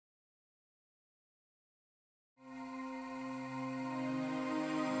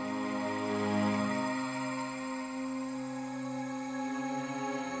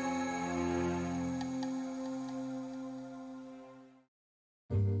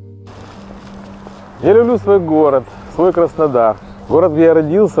Я люблю свой город, свой Краснодар. Город, где я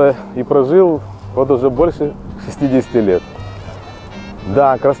родился и прожил вот уже больше 60 лет.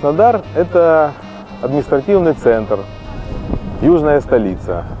 Да, Краснодар – это административный центр, южная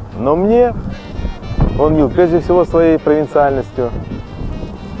столица. Но мне он мил прежде всего своей провинциальностью,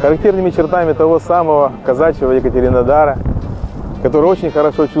 характерными чертами того самого казачьего Екатеринодара, который очень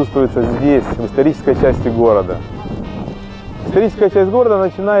хорошо чувствуется здесь, в исторической части города. Историческая часть города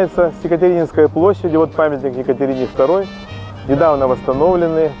начинается с Екатерининской площади, вот памятник Екатерине II, недавно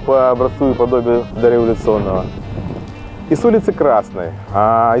восстановленный по образцу и подобию дореволюционного, и с улицы Красной.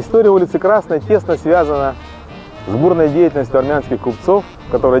 А история улицы Красной тесно связана с бурной деятельностью армянских купцов,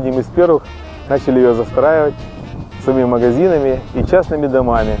 которые одним из первых начали ее застраивать своими магазинами и частными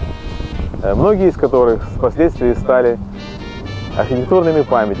домами, многие из которых впоследствии стали архитектурными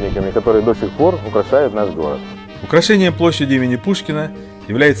памятниками, которые до сих пор украшают наш город. Украшением площади имени Пушкина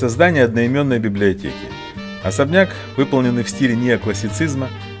является здание одноименной библиотеки. Особняк, выполненный в стиле неоклассицизма,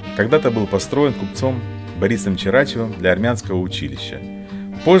 когда-то был построен купцом Борисом Черачевым для армянского училища.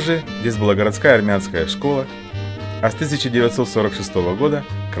 Позже здесь была городская армянская школа, а с 1946 года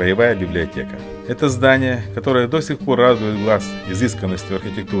краевая библиотека. Это здание, которое до сих пор радует глаз изысканностью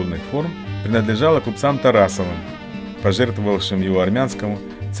архитектурных форм, принадлежало купцам Тарасовым, пожертвовавшим его армянскому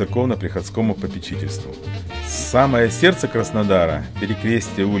церковно-приходскому попечительству. Самое сердце Краснодара,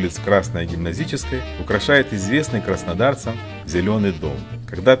 перекрестие улиц Красной и Гимназической, украшает известный краснодарцам Зеленый дом.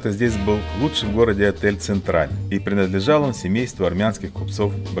 Когда-то здесь был лучший в городе отель «Централь», и принадлежал он семейству армянских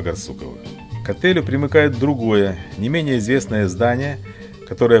купцов Багарсуковых. К отелю примыкает другое, не менее известное здание,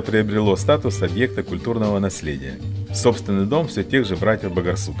 которое приобрело статус объекта культурного наследия. Собственный дом все тех же братьев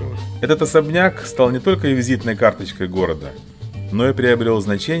Багарсуковых. Этот особняк стал не только визитной карточкой города, но и приобрел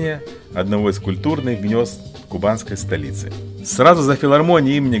значение одного из культурных гнезд кубанской столицы. Сразу за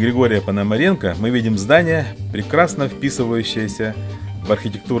филармонией имени Григория Пономаренко мы видим здание, прекрасно вписывающееся в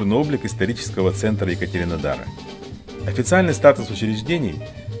архитектурный облик исторического центра Екатеринодара. Официальный статус учреждений,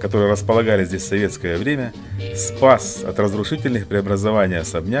 которые располагались здесь в советское время, спас от разрушительных преобразований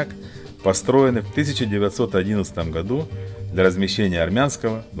особняк, построенный в 1911 году для размещения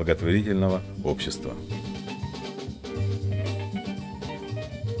армянского благотворительного общества.